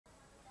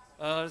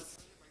Uh,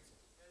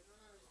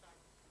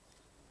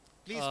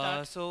 Please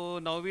start. so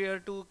now we are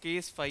to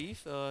case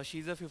 5.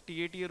 She's a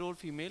 58-year-old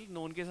female,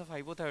 known case of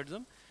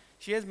hypothyroidism.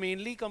 She has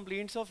mainly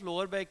complaints of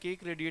lower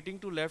backache radiating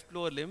to left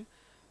lower limb.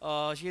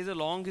 She has a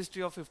long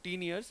history of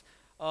 15 years.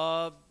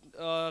 Uh,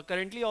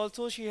 Currently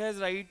also she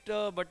has right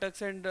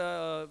buttocks and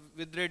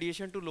with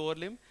radiation to lower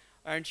limb,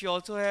 and she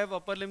also have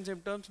upper limb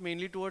symptoms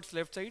mainly towards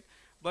left side.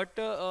 But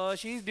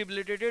she is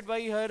debilitated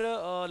by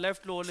her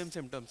left lower limb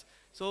symptoms.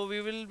 So we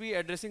will be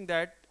addressing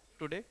that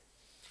today.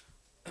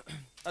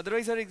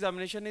 Otherwise, her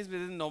examination is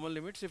within normal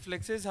limits.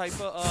 Reflexes,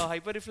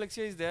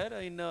 hyperreflexia is there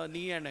in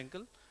knee and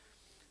ankle.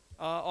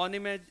 On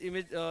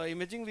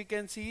imaging, we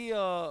can see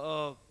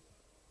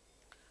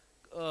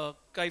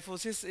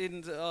kyphosis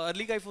in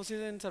early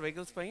kyphosis in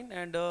cervical spine,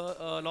 and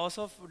loss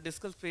of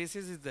discal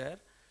spaces is there.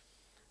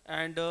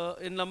 And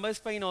in lumbar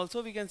spine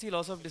also, we can see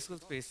loss of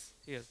discal space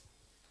here.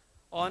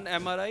 On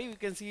MRI, we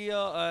can see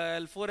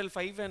L4,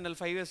 L5, and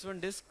L5S1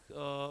 disc,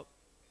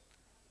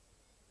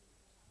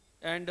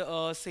 and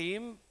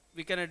same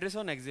we can address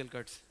on axial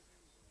cuts.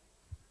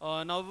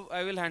 Now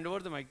I will hand over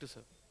the mic to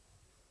sir.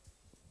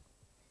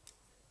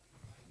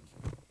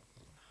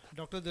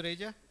 Dr.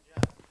 Dureja.